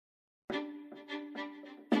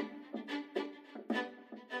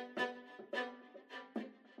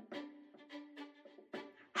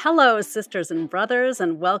Hello, sisters and brothers,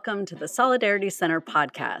 and welcome to the Solidarity Center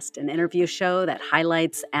podcast, an interview show that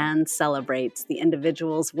highlights and celebrates the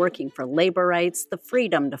individuals working for labor rights, the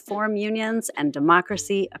freedom to form unions, and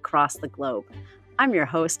democracy across the globe. I'm your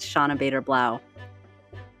host, Shauna Bader-Blau.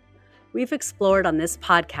 We've explored on this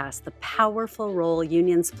podcast the powerful role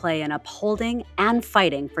unions play in upholding and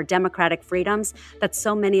fighting for democratic freedoms that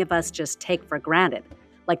so many of us just take for granted,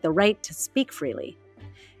 like the right to speak freely.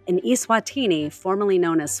 In Eswatini, formerly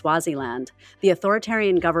known as Swaziland, the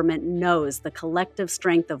authoritarian government knows the collective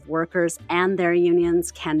strength of workers and their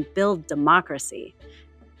unions can build democracy,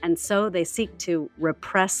 and so they seek to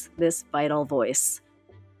repress this vital voice.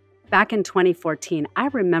 Back in 2014, I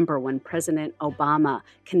remember when President Obama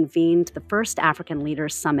convened the first African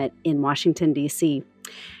Leaders Summit in Washington, D.C.,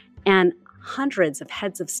 and hundreds of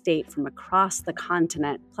heads of state from across the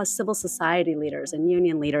continent, plus civil society leaders and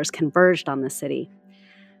union leaders, converged on the city,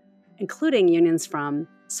 including unions from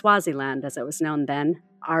Swaziland, as it was known then.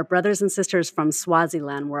 Our brothers and sisters from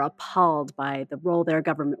Swaziland were appalled by the role their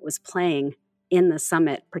government was playing in the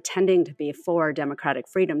summit, pretending to be for democratic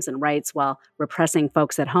freedoms and rights while repressing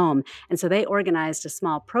folks at home. And so they organized a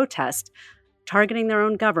small protest targeting their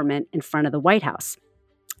own government in front of the White House.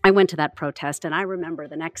 I went to that protest, and I remember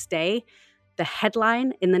the next day, the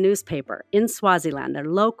headline in the newspaper in Swaziland, their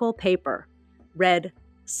local paper, read,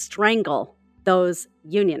 "Strangle those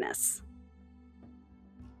unionists."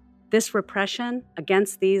 This repression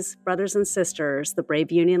against these brothers and sisters, the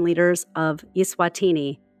brave union leaders of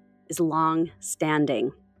Eswatini, is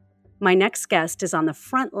long-standing. My next guest is on the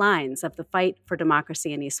front lines of the fight for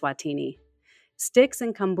democracy in Eswatini. Sticks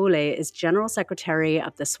Nkambule is General Secretary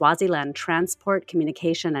of the Swaziland Transport,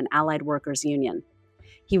 Communication, and Allied Workers Union.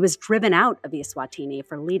 He was driven out of Eswatini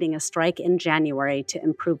for leading a strike in January to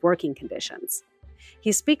improve working conditions.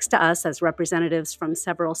 He speaks to us as representatives from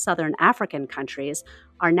several Southern African countries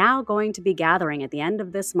are now going to be gathering at the end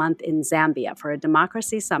of this month in Zambia for a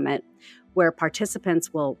democracy summit where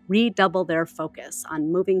participants will redouble their focus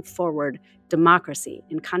on moving forward democracy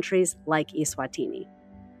in countries like Eswatini.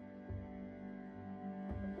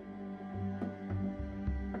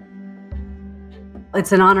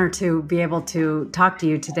 It's an honor to be able to talk to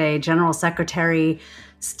you today, General Secretary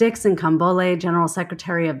Sticks Nkambule, General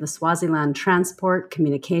Secretary of the Swaziland Transport,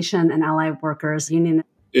 Communication, and Allied Workers Union.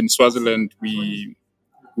 In Swaziland, we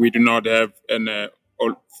do not have an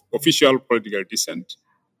official political dissent.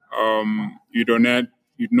 You do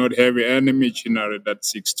not have any missionary that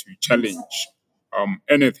seeks to challenge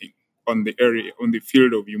anything on the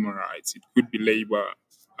field of human rights. It could be labor,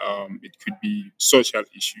 it could be social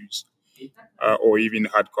issues, or even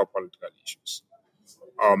hardcore political issues.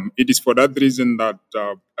 It is for that reason that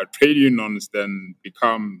trade unions then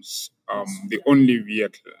becomes the only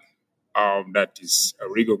vehicle that is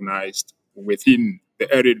recognized within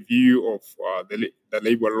the arid view of the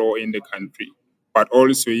labor law in the country, but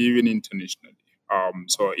also even internationally.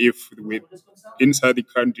 So if inside the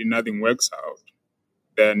country nothing works out,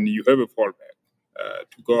 then you have a fallback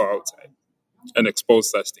to go outside and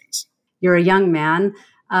expose such things. You're a young man.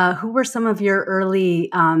 Who were some of your early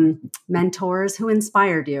mentors? Who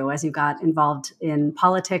inspired you as you got involved in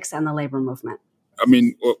politics and the labor movement? I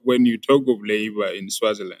mean, when you talk of labor in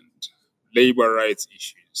Swaziland, labor rights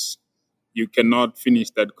issues, you cannot finish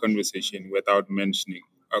that conversation without mentioning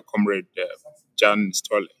Comrade Jan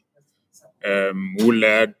Stolle, who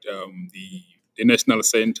led the National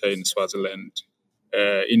Center in Swaziland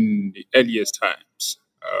in the earliest times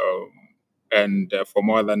and for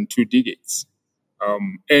more than 2 decades.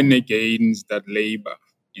 Any gains that labor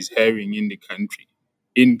is having in the country,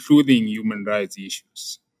 including human rights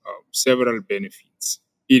issues, several benefits.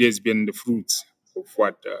 It has been the fruits of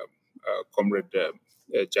what Comrade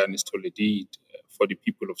Jan Stolle did for the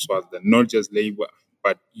people of Swaziland, not just labor,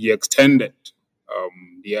 but he extended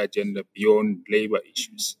the agenda beyond labor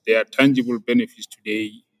issues. There are tangible benefits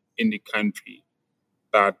today in the country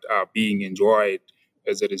that are being enjoyed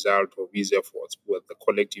as a result of his efforts with the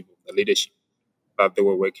collective of the leadership that they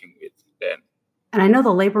were working with then. And I know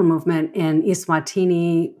the labor movement in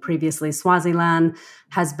Eswatini, previously Swaziland,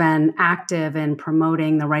 has been active in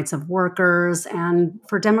promoting the rights of workers and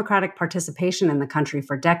for democratic participation in the country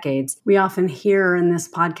for decades. We often hear in this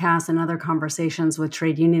podcast and other conversations with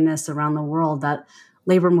trade unionists around the world that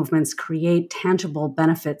labor movements create tangible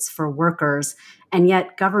benefits for workers, and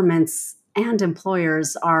yet governments and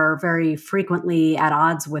employers are very frequently at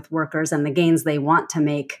odds with workers and the gains they want to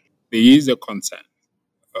make. There is a concern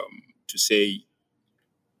to say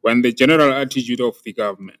when the general attitude of the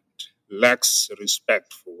government lacks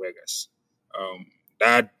respect for workers,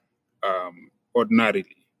 that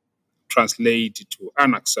ordinarily translate to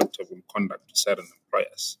unacceptable conduct to certain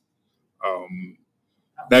employers.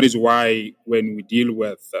 That is why when we deal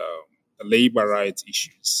with the labor rights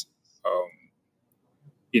issues,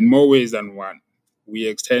 in more ways than one, we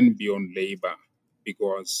extend beyond labor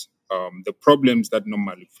because the problems that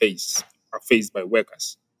normally are faced by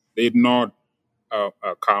workers. They did not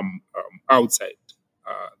come outside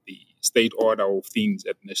the state order of things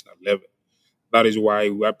at national level. That is why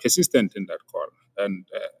we are persistent in that call. And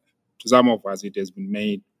to some of us, it has been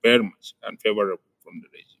made very much unfavorable from the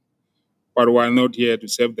regime. But we're not here to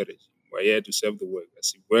serve the regime. We're here to serve the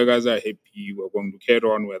workers. If workers are happy, we're going to carry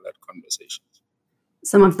on with that conversation.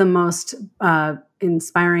 Some of the most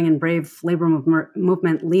inspiring and brave labor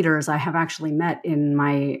movement leaders I have actually met in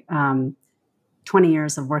my 20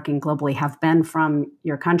 years of working globally have been from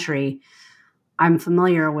your country. I'm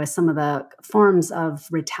familiar with some of the forms of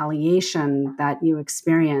retaliation that you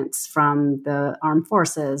experience from the armed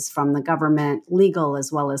forces, from the government, legal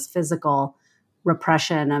as well as physical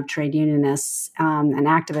repression of trade unionists and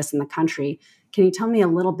activists in the country. Can you tell me a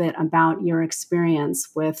little bit about your experience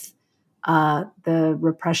with the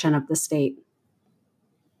repression of the state?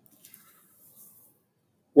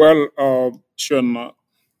 Well, Sean,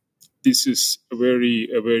 this is a very,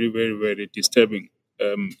 very disturbing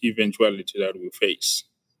eventuality that we face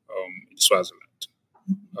in Swaziland.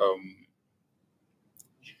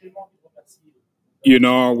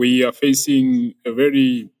 We are facing a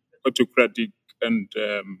very autocratic and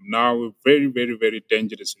now very, very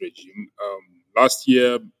dangerous regime. Last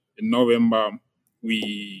year in November,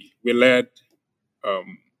 we led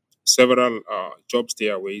several job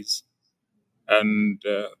stairways, and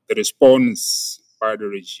the response by the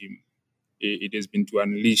regime, it has been to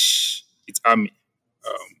unleash its army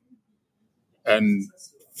and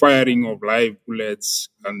firing of live bullets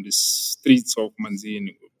on the streets of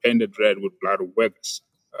Manzini, painted red with blood of workers.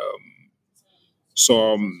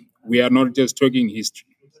 So we are not just talking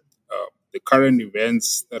history. The current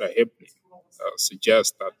events that are happening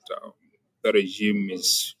suggest that the regime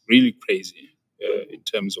is really crazy in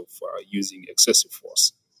terms of using excessive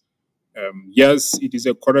force. Yes, it is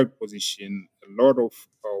a correct position. A lot of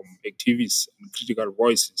activists and critical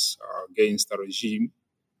voices against the regime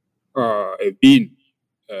have been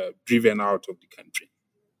driven out of the country.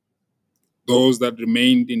 Those that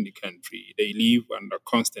remained in the country, they live under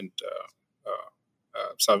constant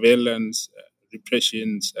surveillance,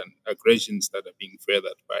 repressions, and aggressions that are being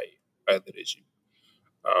furthered by the regime.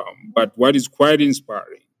 But what is quite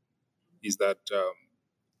inspiring is that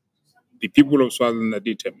the people of Swaziland are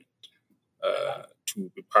determined to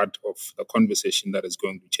be part of the conversation that is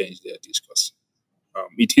going to change their discourse.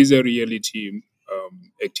 It is a reality.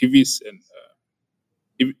 Activists and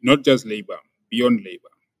not just labor, beyond labor,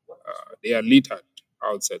 they are littered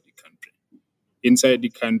outside the country. Inside the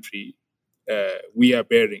country, we are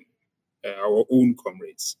burying our own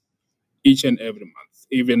comrades each and every month.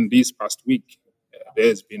 Even this past week,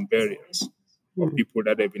 there's been burials of people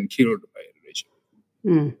that have been killed by the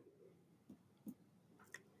regime.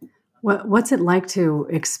 What's it like to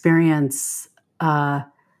experience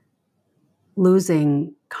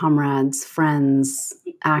losing comrades, friends,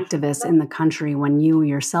 activists in the country when you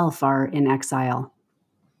yourself are in exile?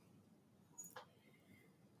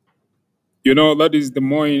 That is the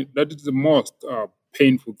most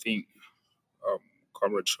painful thing,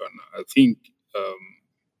 Comrade Shona. I think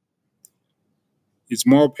it's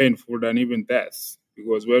more painful than even death,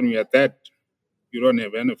 because when we are dead, you don't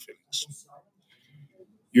have any feelings.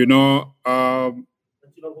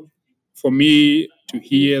 For me to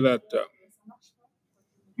hear that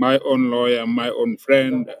my own lawyer, my own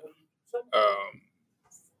friend,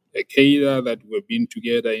 a Keida that we've been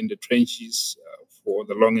together in the trenches for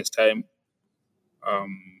the longest time, a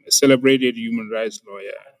celebrated human rights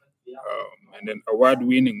lawyer, and an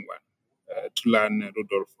award-winning one, Tulane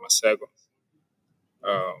Rudolph Masego,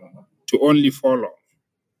 to only follow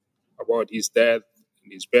about his death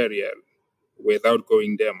and his burial without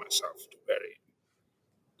going there myself to bury him.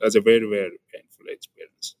 That's a very, very painful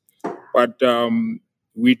experience. But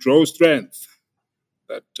we draw strength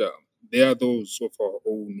that there are those of our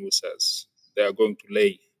own who says they are going to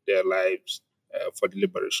lay their lives for the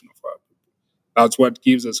liberation of our people. That's what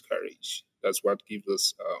gives us courage. That's what gives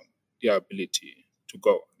us the ability to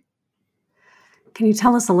go on. Can you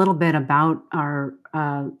tell us a little bit about our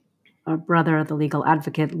brother, the legal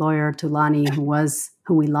advocate, lawyer Tulani,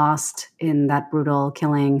 who we lost in that brutal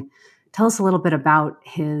killing? Tell us a little bit about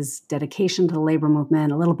his dedication to the labor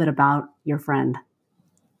movement, a little bit about your friend.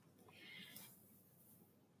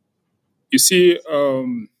 You see,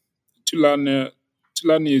 Tulani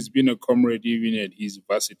has been a comrade even at his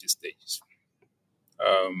varsity stages.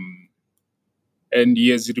 And he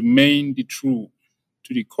has remained true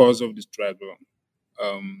to the cause of the struggle,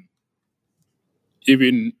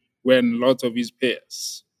 even when lots of his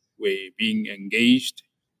peers were being engaged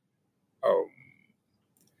um,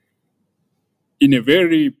 in a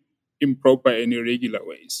very improper and irregular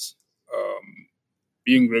ways,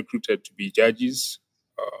 being recruited to be judges,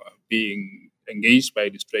 being engaged by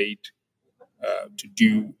the state to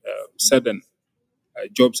do certain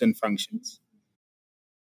jobs and functions.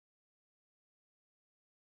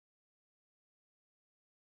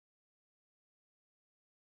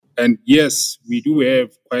 And yes, we do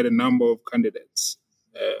have quite a number of candidates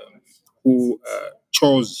who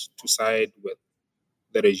chose to side with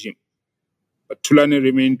the regime. But Tulane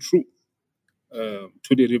remained true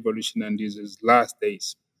to the revolution and his last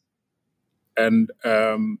days. And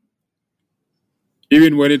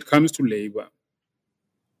even when it comes to labor,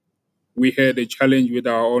 we had a challenge with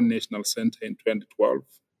our own national center in 2012,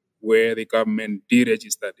 where the government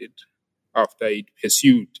deregistered it after it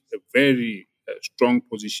pursued a very strong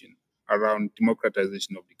position around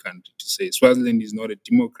democratization of the country to say Swaziland is not a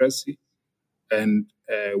democracy, and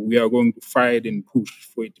we are going to fight and push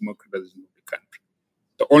for a democratization of the country.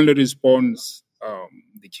 The only response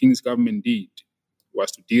the King's government did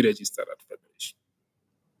was to deregister that federation.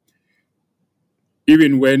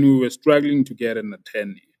 Even when we were struggling to get an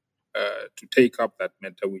attorney to take up that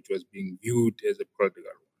matter, which was being viewed as a political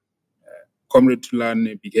one, Comrade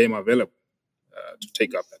Tulane became available to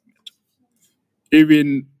take up that matter.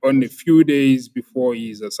 Even on a few days before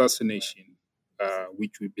his assassination,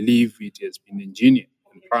 which we believe it has been engineered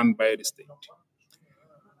and planned by the state,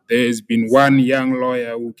 there has been one young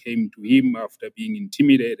lawyer who came to him after being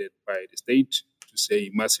intimidated by the state to say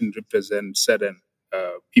he mustn't represent certain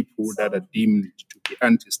people that are deemed to be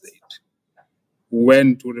anti-state, who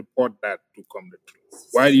went to report that to Comrade Tulane.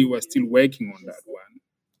 While he was still working on that one,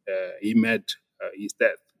 he met his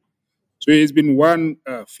death. So he's been one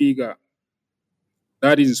figure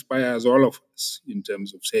that inspires all of us in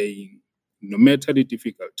terms of saying, no matter the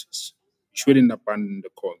difficulties, we shouldn't abandon the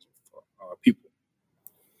cause of our people.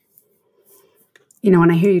 You know, when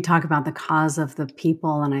I hear you talk about the cause of the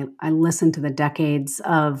people, and I listen to the decades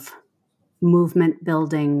of movement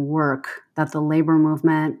building work that the labor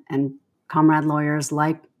movement and comrade lawyers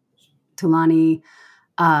like Tulani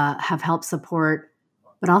have helped support,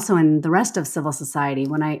 but also in the rest of civil society.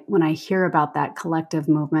 When I hear about that collective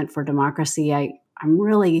movement for democracy, I'm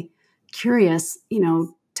really curious, you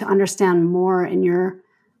know, to understand more in your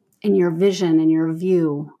vision, in your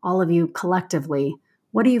view, all of you collectively.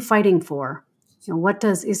 What are you fighting for? You know, what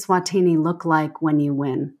does Eswatini look like when you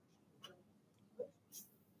win?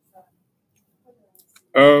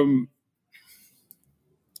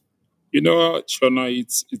 You know, Shona,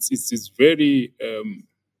 it's very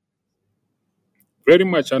very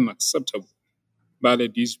much unacceptable that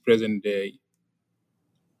at this present day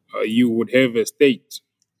you would have a state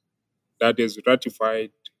that has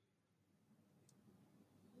ratified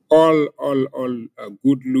all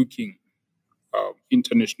good-looking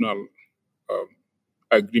international um,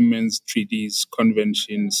 agreements, treaties,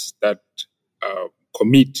 conventions that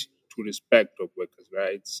commit to respect of workers'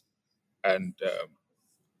 rights and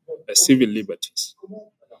civil liberties.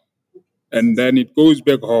 And then it goes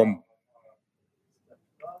back home.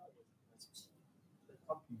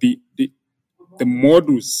 The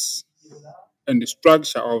modus and the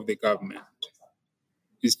structure of the government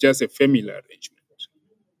is just a family arrangement.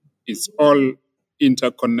 It's all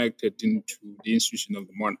interconnected into the institution of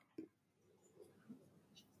the monarch.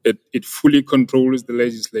 It fully controls the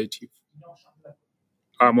legislative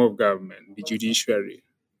arm of government, the judiciary,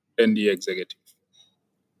 and the executive.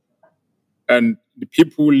 And the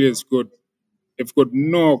people have got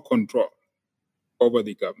no control over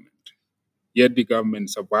the government. Yet the government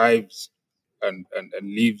survives and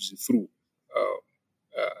lives through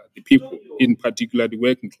the people, in particular the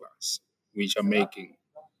working class, which are making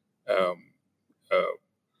um, uh,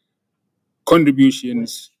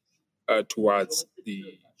 contributions towards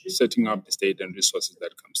the setting up the state and resources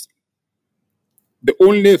that comes through. The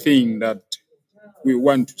only thing that we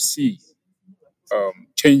want to see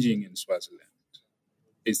changing in Swaziland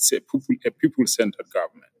is a people-centered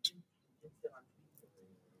government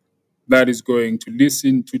that is going to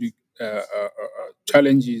listen to the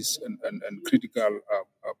challenges and critical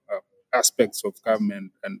aspects of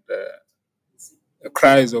government and the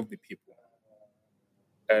cries of the people,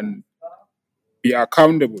 and be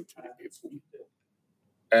accountable to the people.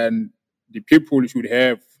 And the people should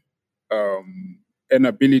have an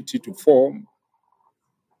ability to form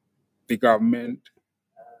the government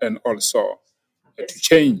and also to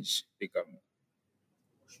change the government.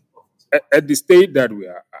 At the state that we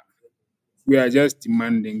are at, We are just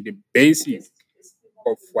demanding the basic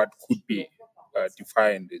of what could be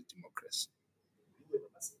defined as democracy.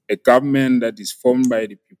 A government that is formed by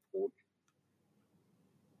the people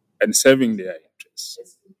and serving their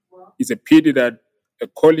interests. It's a pity that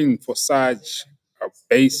calling for such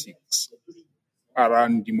basics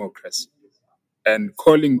around democracy and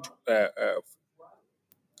calling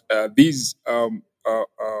these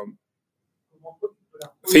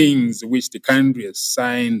things which the country has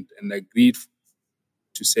signed and agreed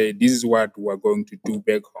to say this is what we're going to do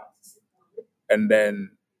back home. And then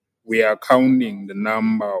we are counting the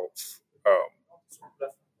number of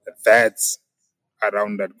that's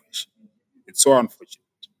around that question. It's so unfortunate.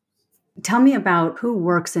 Tell me about who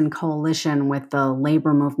works in coalition with the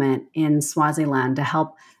labor movement in Swaziland to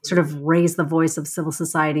help sort of raise the voice of civil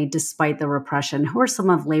society despite the repression. Who are some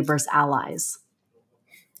of labor's allies?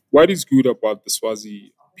 What is good about the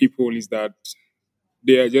Swazi people is that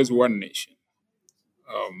they are just one nation.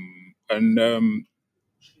 And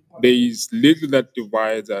there is little that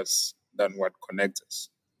divides us than what connects us,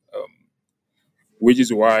 which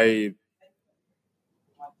is why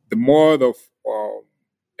the mode of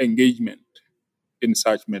engagement in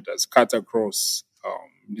such matters cuts across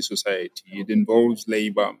the society. It involves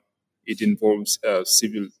labor, it involves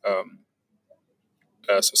civil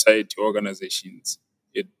society organizations,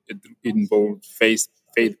 it involves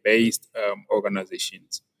faith-based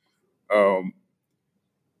organizations.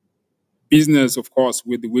 Business, of course,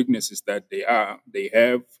 with the weaknesses that they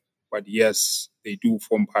have, but yes, they do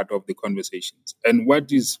form part of the conversations. And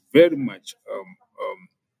what is very much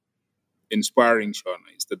inspiring,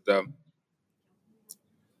 Shauna, is that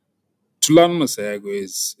Tulan Masego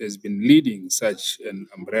has been leading such an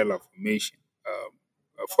umbrella formation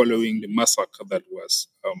following the massacre that was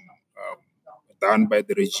done by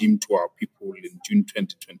the regime to our people in June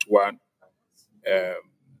 2021,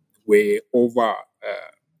 where over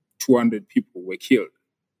 200 people were killed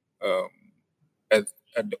at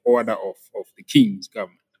the order of the king's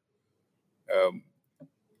government.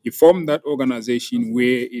 He formed that organization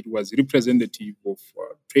where it was representative of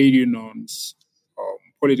trade unions,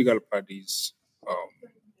 political parties,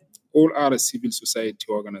 all other civil society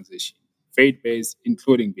organizations, faith-based,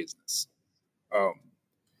 including business.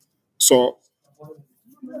 So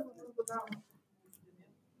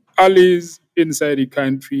allies inside the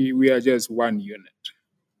country, we are just one unit.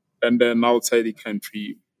 And then outside the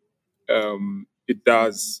country, it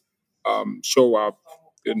does show up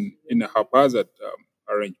in a haphazard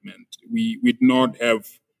arrangement. We do not have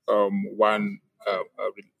one.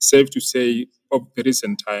 Safe to say, of the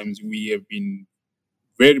recent times, we have been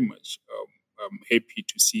very much happy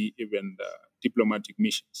to see even the diplomatic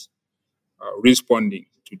missions responding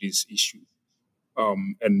to this issue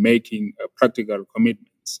and making practical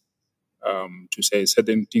commitments to say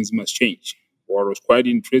certain things must change. What was quite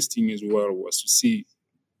interesting as well was to see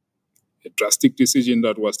a drastic decision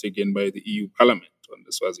that was taken by the EU Parliament on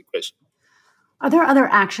the Swazi question. Are there other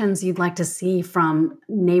actions you'd like to see from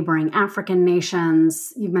neighboring African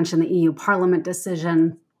nations? You mentioned the EU Parliament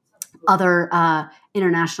decision, other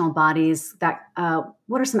international bodies.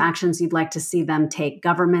 What are some actions you'd like to see them take,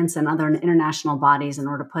 governments and other international bodies, in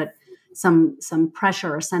order to put some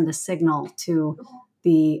pressure or send a signal to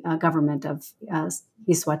the government of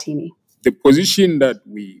Eswatini? The position that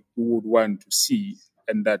we would want to see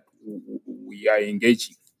and that we are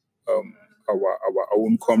engaging our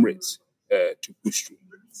own comrades to push through.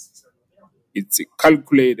 It's a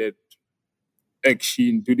calculated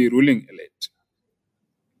action to the ruling elite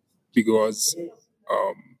because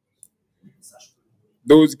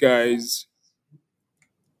those guys,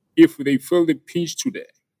 if they feel the pinch today,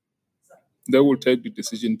 they will take the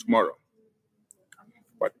decision tomorrow.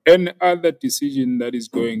 But any other decision that is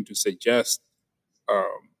going to suggest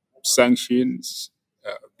sanctions,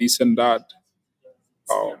 this and that,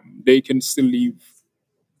 they can still live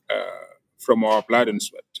from our blood and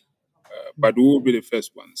sweat. But we will be the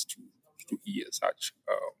first ones to hear such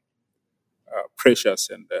pressures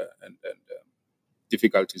and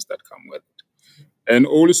difficulties that come with it. And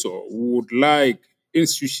also, we would like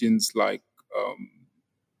institutions like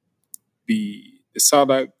the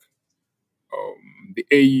SADC, the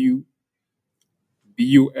AU, the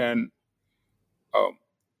UN,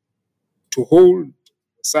 to hold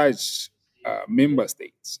such member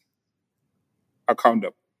states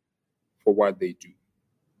accountable for what they do.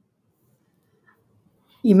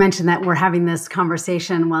 You mentioned that we're having this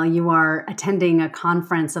conversation while you are attending a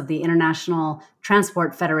conference of the International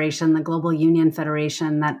Transport Federation, the Global Union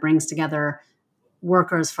Federation that brings together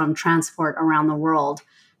workers from transport around the world.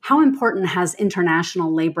 How important has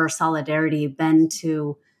international labor solidarity been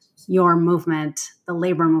to your movement, the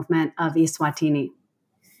labor movement of Eswatini?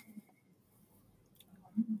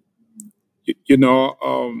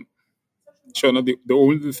 Shona, the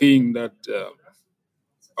only thing that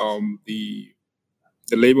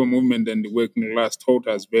the labor movement and the working class taught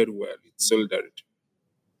us very well is solidarity.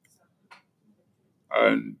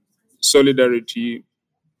 And solidarity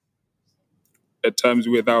at times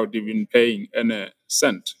without even paying any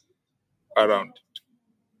cent around it.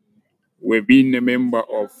 We've been a member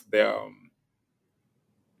of the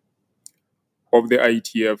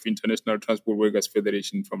ITF, International Transport Workers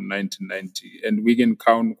Federation, from 1990, and we can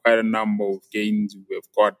count quite a number of gains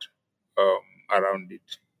we've got around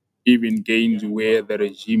it. Even gains where the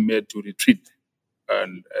regime had to retreat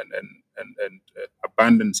and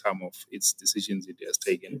abandon some of its decisions it has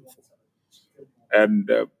taken before. And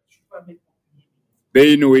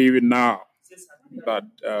they know even now that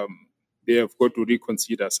they have got to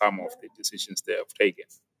reconsider some of the decisions they have taken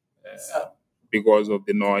because of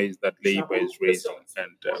the noise that labor is raising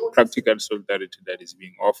and practical solidarity that is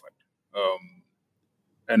being offered.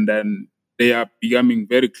 And then they are becoming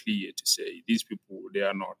very clear to say these people, they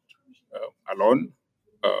are not alone.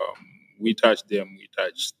 We touch them, we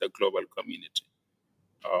touch the global community.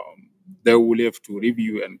 They will have to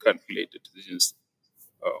review and calculate the decisions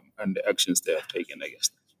and the actions they have taken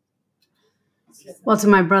against them. Well, to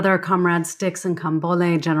my brother, Comrade Sticks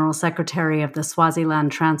Nkambule, General Secretary of the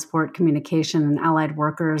Swaziland Transport, Communication and Allied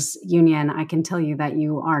Workers Union, I can tell you that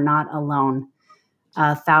you are not alone.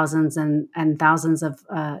 Thousands and thousands of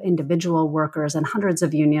individual workers and hundreds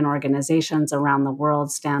of union organizations around the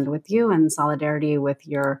world stand with you in solidarity with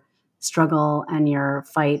your struggle and your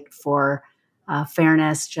fight for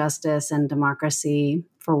fairness, justice, and democracy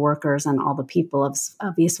for workers and all the people of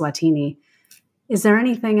Eswatini. Is there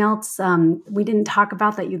anything else we didn't talk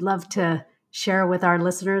about that you'd love to share with our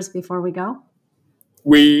listeners before we go?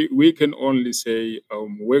 We can only say,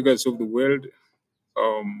 workers of the world,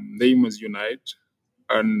 they must unite,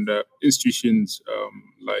 and institutions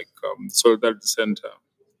like Solidarity Center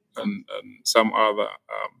and some other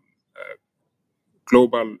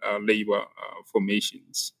global labor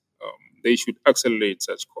formations, they should accelerate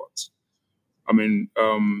such cause. I mean,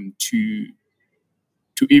 to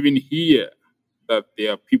even hear that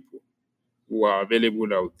there are people who are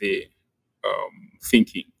available out there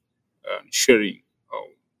thinking and sharing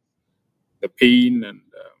the pain and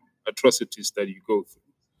atrocities that you go through.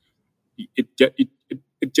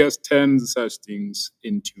 It just turns such things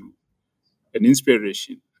into an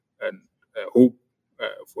inspiration and a hope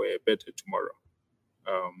for a better tomorrow.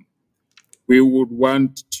 We would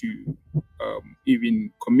want to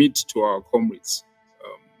even commit to our comrades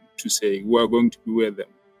to say we are going to be with them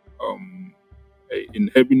in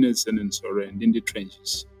happiness and in sorrow and in the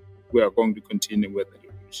trenches. We are going to continue with the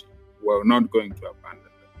revolution. We are not going to abandon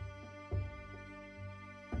them.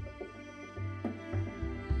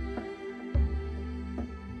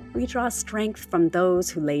 We draw strength from those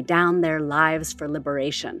who lay down their lives for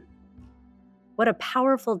liberation. What a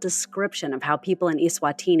powerful description of how people in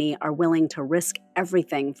Eswatini are willing to risk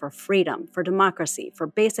everything for freedom, for democracy, for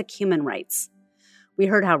basic human rights. We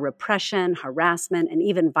heard how repression, harassment, and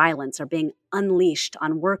even violence are being unleashed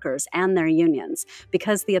on workers and their unions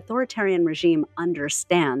because the authoritarian regime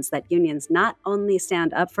understands that unions not only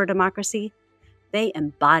stand up for democracy, they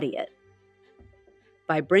embody it.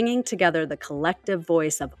 By bringing together the collective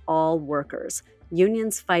voice of all workers,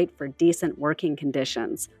 unions fight for decent working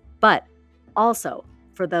conditions, but also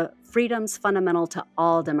for the freedoms fundamental to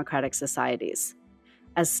all democratic societies.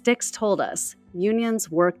 As Sticks told us,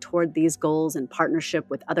 unions work toward these goals in partnership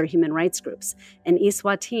with other human rights groups in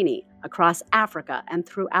Eswatini, across Africa, and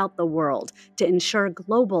throughout the world to ensure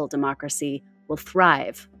global democracy will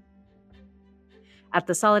thrive. At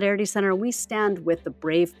the Solidarity Center, we stand with the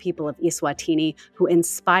brave people of Eswatini who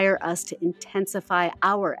inspire us to intensify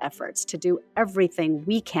our efforts to do everything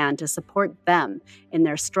we can to support them in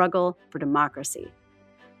their struggle for democracy.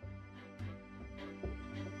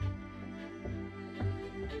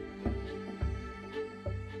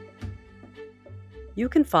 You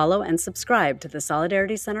can follow and subscribe to the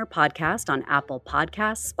Solidarity Center podcast on Apple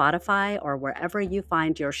Podcasts, Spotify, or wherever you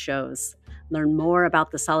find your shows. Learn more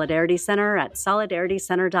about the Solidarity Center at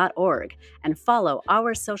solidaritycenter.org and follow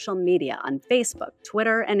our social media on Facebook,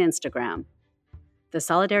 Twitter, and Instagram. The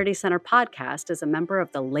Solidarity Center podcast is a member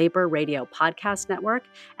of the Labor Radio Podcast Network,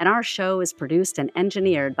 and our show is produced and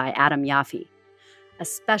engineered by Adam Yaffe. A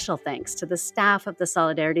special thanks to the staff of the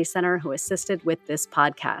Solidarity Center who assisted with this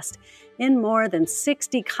podcast. In more than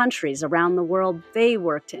 60 countries around the world, they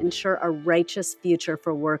work to ensure a righteous future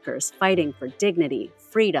for workers fighting for dignity,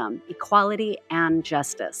 freedom, equality, and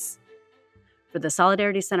justice. For the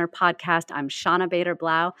Solidarity Center podcast, I'm Shauna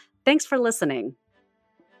Bader-Blau. Thanks for listening.